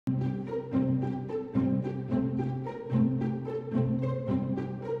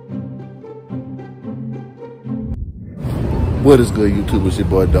What is good, YouTube? It's your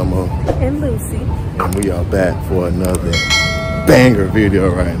boy Domo and Lucy, and we are back for another banger video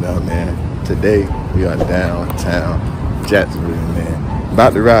right now, man. Today we are downtown Jacksonville, man.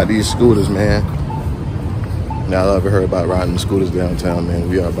 About to ride these scooters, man. Now, I ever heard about riding the scooters downtown, man.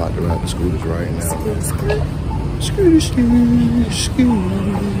 We are about to ride the scooters right now. Scooter, scooter,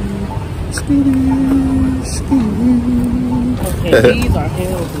 scooter, scooter, scooter. Okay, these are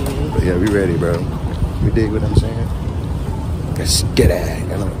Helbiz. But yeah, we ready, bro. You dig what I'm saying? Let's get it.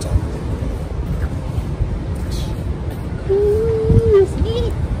 I know what time it is.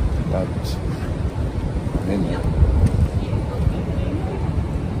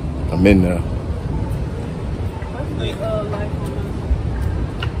 I'm in there.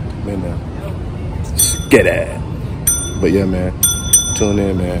 I'm in there. Get it. But yeah, man. Tune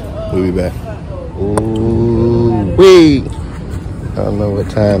in, man. We'll be back. Ooh, wait. I don't know what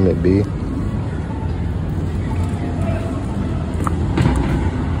time it be.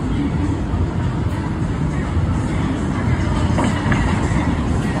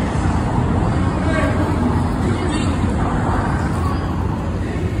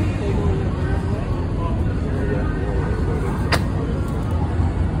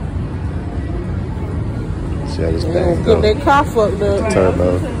 Get that car fucked up.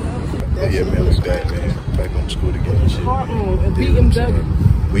 Turbo. Yeah, man, let's back, man. Back on school again and shit.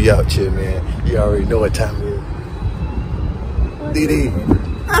 BMW. We out here, man. You already know what time it is. Didi.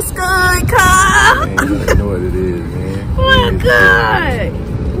 That's good, car. Man, you already know what it is, man. What good?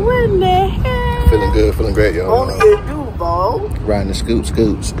 What in the hell? Feeling good, feeling great, y'all. Only you do, bro. Riding the scoots.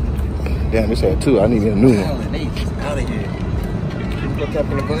 Damn, this had two. I need a new one. Out of here. Hell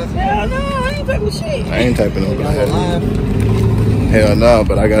no, I ain't typing shit. I ain't typing over there. Hell no,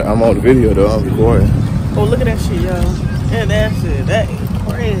 but I'm on the video though. I'm recording. Oh, look at that shit, yo. And that shit, that is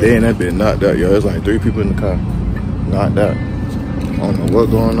crazy. Damn, that bitch knocked out, yo. There's like 3 people in the car. Knocked out. I don't know what's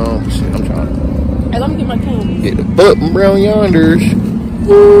going on, but shit, I'm trying to. Hey, let me get my camera. Get the butt from brown yonders.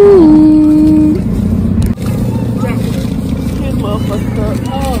 Woo! His motherfucker up.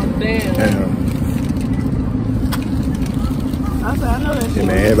 Oh, damn. I know that shit. Yeah,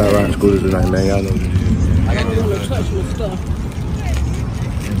 man, everybody riding scooters tonight, man. Y'all know what it is. I got to touch with stuff.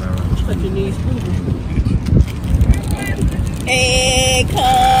 Touching these scooters. Hey,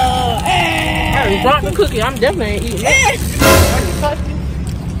 Cole. Hey. I brought the cookie. I'm definitely ain't eating that.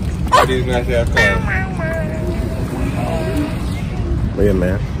 But yeah,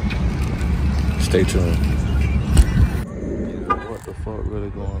 man. Stay tuned. What the fuck really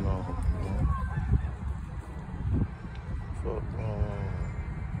going on?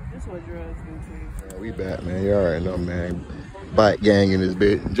 That's what drugs do to you. Yeah, we back, man. You already know, man. Bike gang in this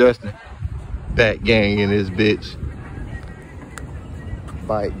bitch. Justin. Back gang in this bitch.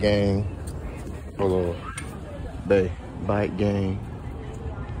 Bike gang. Hold on. Bay. Bike gang.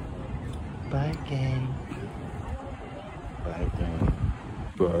 Bike gang. Bike gang.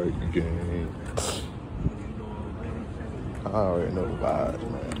 Bike gang. I already know the vibes,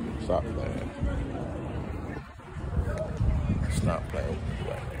 man. Stop playing. Stop playing.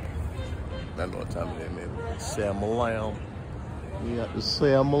 I know what time it is, man. Sam Lamb. We got the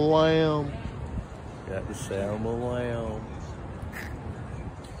Sam Lamb. Got the Sam Lamb.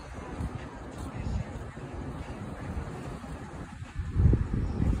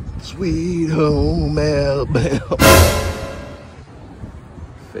 Sweet home Alabama.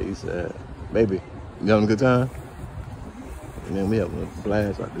 Face that. Baby, you having a good time? And then we have a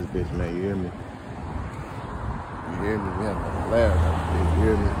blast like this bitch, man. You hear me? You hear me? We have a blast like this bitch. You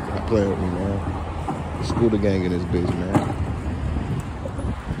hear me? Stop playing with me, man. The scooter gang in this bitch, man.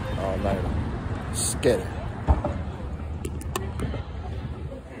 All night. Scatter.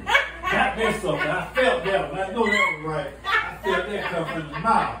 Got that something. I felt that one. I know that was right. I felt that come from the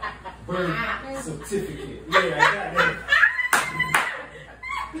mouth. Birth certificate. Yeah, I got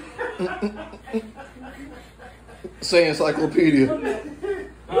that. Say encyclopedia. You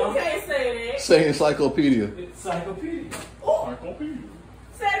can't say that. Say encyclopedia. Encyclopedia. Oh. Encyclopedia.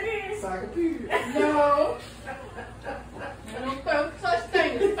 Say it again. Encyclopedia. No. I don't know such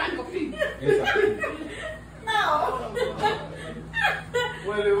thing as encyclopedia. No.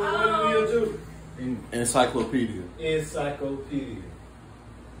 What do you do? Encyclopedia. Encyclopedia.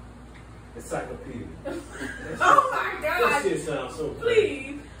 Encyclopedia. Oh my God. That shit sounds so good.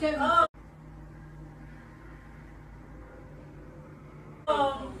 Please.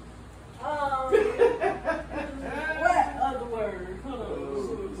 What other word?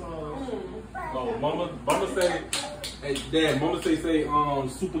 Oh, mama say, hey, Dad, mama say,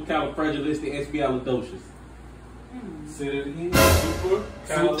 supercalifragilisticexpialidocious. Say that again. Super,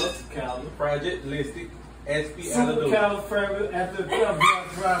 Califragilistic.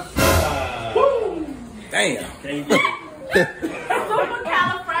 Supercalifragilisticexpialidocious. Woo! Damn. Can't get it.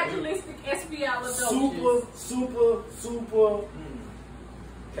 Supercalifragilisticexpialidocious. Super.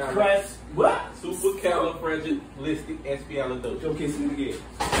 Crash. What? Supercalifragilisticexpialidocious. Okay, say it again.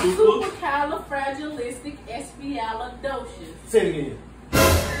 Supercalifragilisticexpialidocious. Say it again.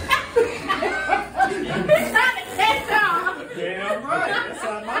 He's trying to catch on. Damn right. That's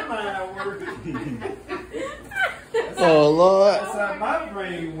how my mind works. Oh, Lord. That's how my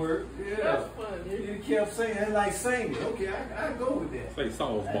brain works. Yeah. That's funny. You kept saying that like singing. Okay, I go with that. Say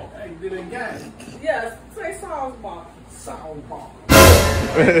sauce ball. I ain't been in guys. Yes, say sauce ball. Sound ball.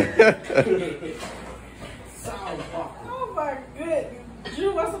 Sound ball. Oh my goodness.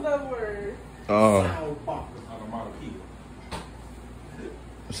 Drew, what's another word? Sound ball. Automatopoeia.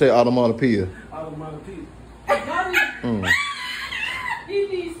 Say automatopoeia. Automatopoeia. He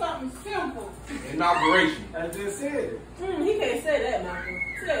needs something simple. Inauguration. I just said it. He can't say that, Malcolm.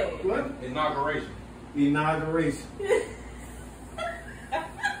 Say it. What? Inauguration. Inauguration.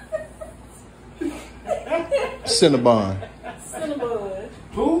 Cinnabon. Cinnabon.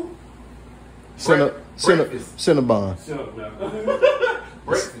 Who? Cinnabon. Shut up now.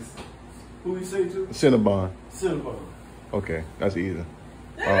 Breakfast. Who you say to? Cinnabon. Cinnabon. Okay, that's easy.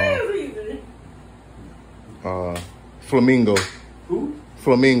 That is easy. Flamingo. Who?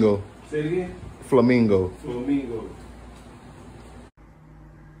 Flamingo. Say it again. Flamingo. Flamingo.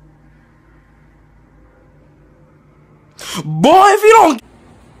 Boy, if you don't.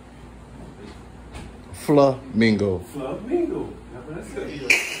 Flamingo. Flamingo. That's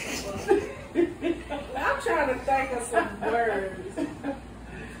it. I'm trying to think of some words.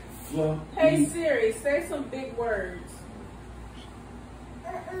 Hey Siri, say some big words.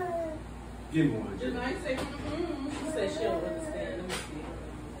 Give me one. Just like say, she said she don't understand. Let me see.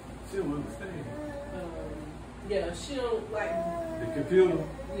 She don't understand. Yeah, she don't like. The computer.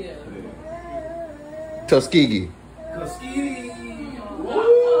 Yeah. Tuskegee. Tuskegee.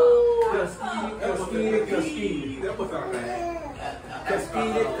 Woo! Tuskegee. That was our man.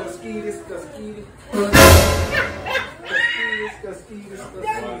 Tuskegee.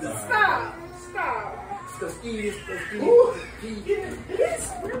 Stop. Tuskegee.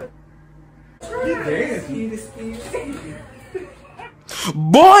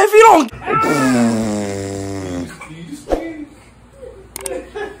 Boy, if you don't. Hey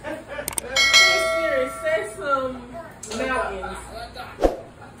Siri, say some mountains.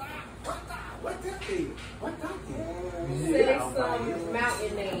 Say some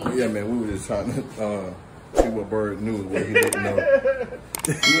mountain names. Yeah, man, we were just trying to see what Bird knew, what he didn't know.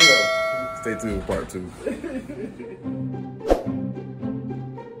 Yeah. Stay tuned for part 2.